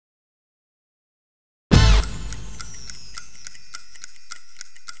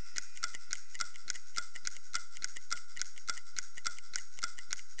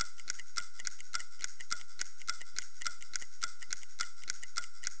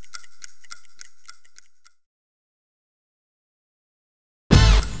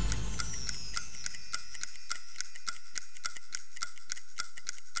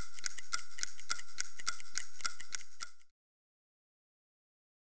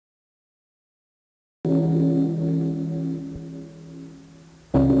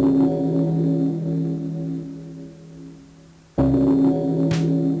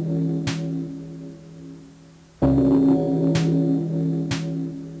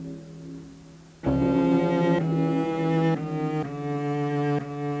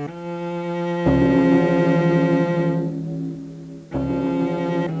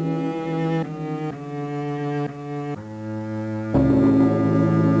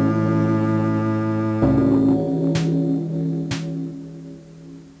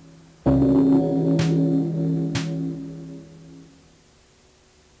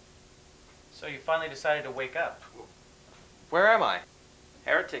finally decided to wake up. Where am I?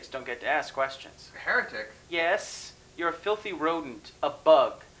 Heretics don't get to ask questions. Heretic? Yes, you're a filthy rodent, a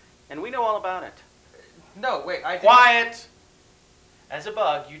bug, and we know all about it. No, wait, I didn't... Quiet! As a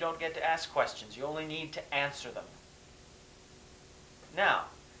bug, you don't get to ask questions. You only need to answer them. Now,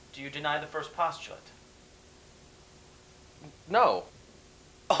 do you deny the first postulate? No.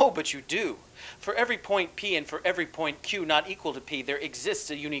 Oh, but you do. For every point P and for every point Q not equal to P, there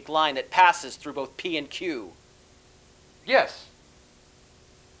exists a unique line that passes through both P and Q. Yes.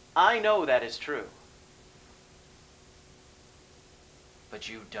 I know that is true. But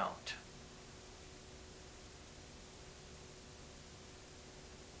you don't.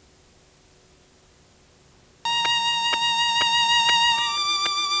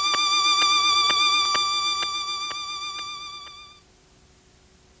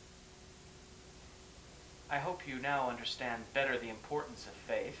 I hope you now understand better the importance of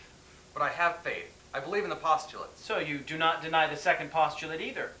faith. But I have faith. I believe in the postulates. So you do not deny the second postulate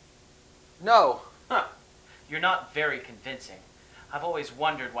either? No. Huh. You're not very convincing. I've always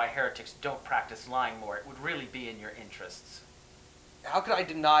wondered why heretics don't practice lying more. It would really be in your interests. How could I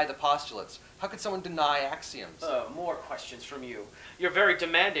deny the postulates? How could someone deny axioms? More questions from you. You're very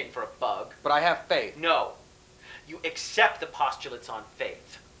demanding for a bug. But I have faith. No. You accept the postulates on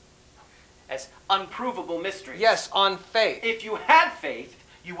faith. As unprovable mysteries. Yes, on faith. If you had faith,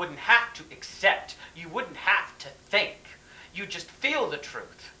 you wouldn't have to accept. You wouldn't have to think. You just feel the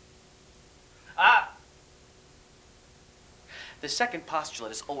truth. The second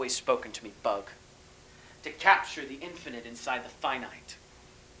postulate has always spoken to me, Bug. To capture the infinite inside the finite.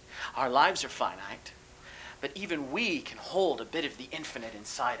 Our lives are finite, but even we can hold a bit of the infinite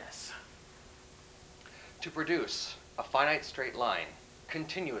inside us. To produce a finite straight line,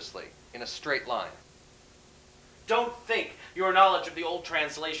 continuously, in a straight line. Don't think your knowledge of the old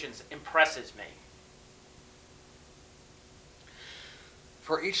translations impresses me.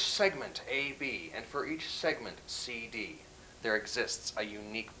 For each segment AB and for each segment CD, there exists a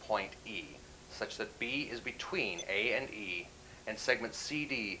unique point E, such that B is between A and E, and segment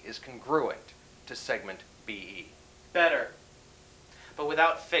CD is congruent to segment BE. Better. But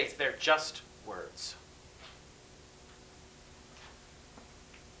without faith, they're just words.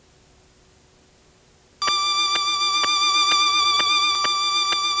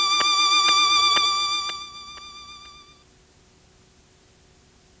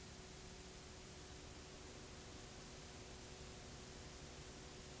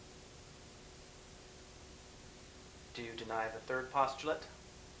 Do you deny the third postulate?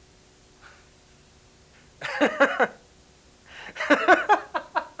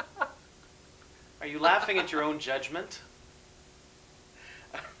 Are you laughing at your own judgment?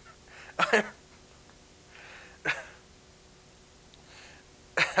 I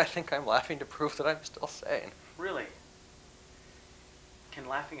think I'm laughing to prove that I'm still sane. Really? Can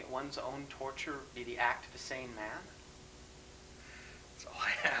laughing at one's own torture be the act of a sane man? That's all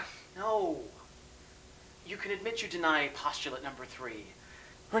I have. No. You can admit you deny postulate number 3.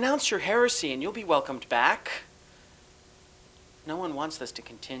 Renounce your heresy and you'll be welcomed back. No one wants this to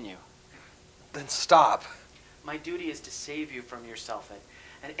continue. Then stop. My duty is to save you from yourself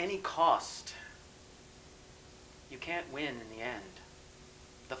at any cost. You can't win in the end.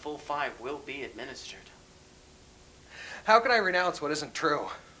 The full 5 will be administered. How can I renounce what isn't true?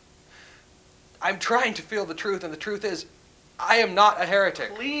 I'm trying to feel the truth, and the truth is, I am not a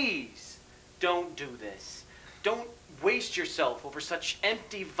heretic. Please, don't do this. Don't waste yourself over such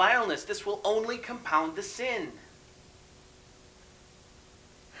empty vileness. This will only compound the sin.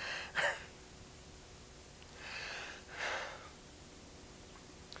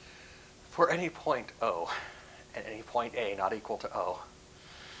 For any point O and any point A not equal to O,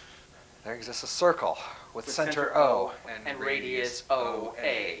 there exists a circle with center O and radius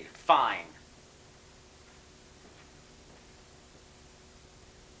OA. Fine.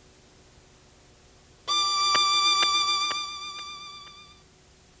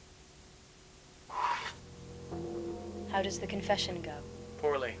 How does the confession go?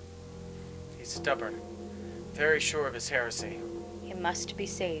 Poorly. He's stubborn. Very sure of his heresy. He must be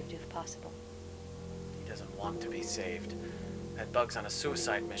saved if possible. He doesn't want to be saved. That bug's on a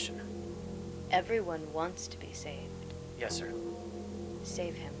suicide mission. Everyone wants to be saved. Yes, sir.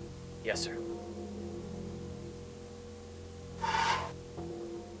 Save him. Yes, sir.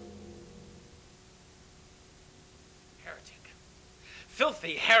 Heretic.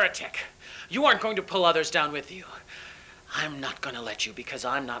 Filthy heretic! You aren't going to pull others down with you. I'm not going to let you because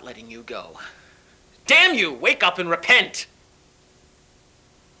I'm not letting you go. Damn you! Wake up and repent!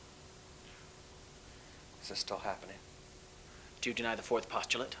 Is this still happening? Do you deny the 4th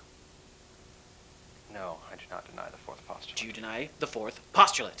postulate? No, I do not deny the fourth postulate. Do you deny the fourth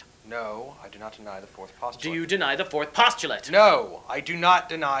postulate? No, I do not deny the fourth postulate. Do you deny the fourth postulate? No, I do not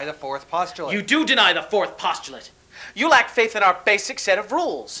deny the fourth postulate. You do deny the fourth postulate. You lack faith in our basic set of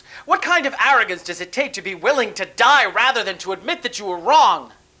rules. What kind of arrogance does it take to be willing to die rather than to admit that you were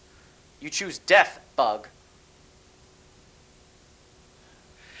wrong? You choose death, Bug.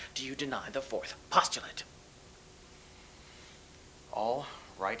 Do you deny the fourth postulate? All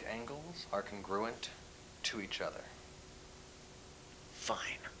right angles are congruent to each other.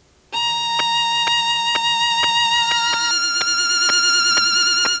 Fine.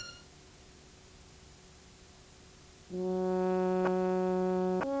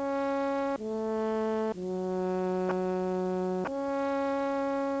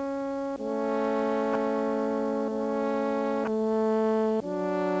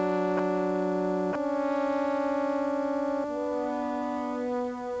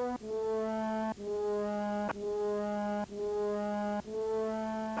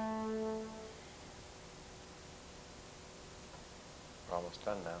 We're almost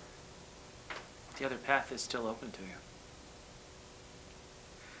done now. The other path is still open to you.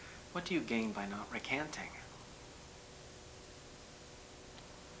 What do you gain by not recanting?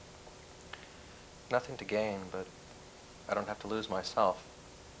 Nothing to gain, but I don't have to lose myself.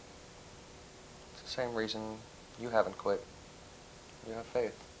 It's the same reason you haven't quit. You have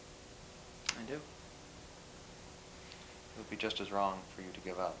faith. I do. It would be just as wrong for you to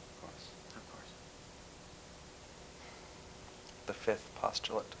give up, of course. Of course. The fifth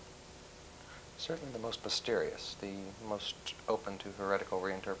postulate. Certainly the most mysterious, the most open to heretical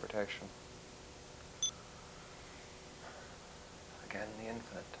reinterpretation. Again, the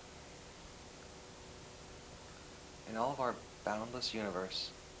infinite. In all of our boundless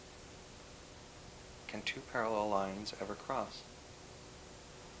universe, can two parallel lines ever cross?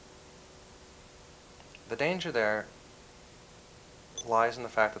 The danger there lies in the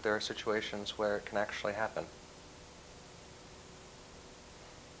fact that there are situations where it can actually happen.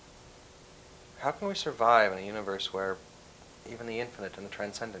 How can we survive in a universe where even the infinite and the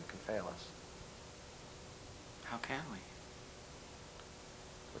transcendent can fail us? How can we?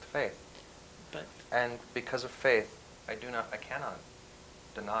 With faith. But And because of faith, I cannot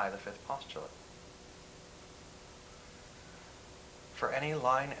deny the fifth postulate. For any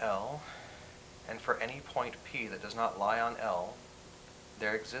line L, and for any point P that does not lie on L,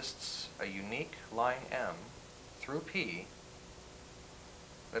 there exists a unique line M through P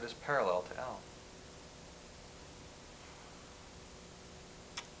that is parallel to L.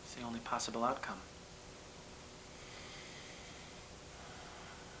 it's the only possible outcome.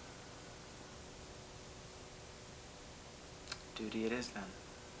 Duty it is, then.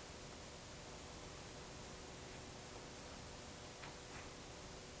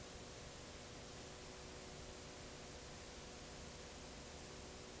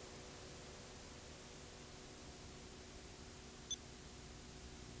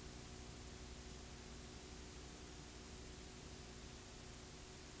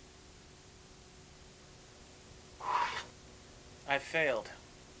 I failed.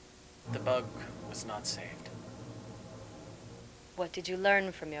 The bug was not saved. What did you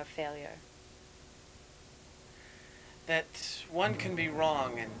learn from your failure? That one can be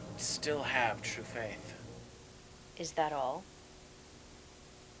wrong and still have true faith. Is that all?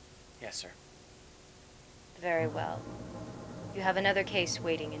 Yes, sir. Very well. You have another case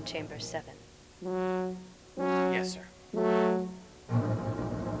waiting in Chamber 7. Yes, sir.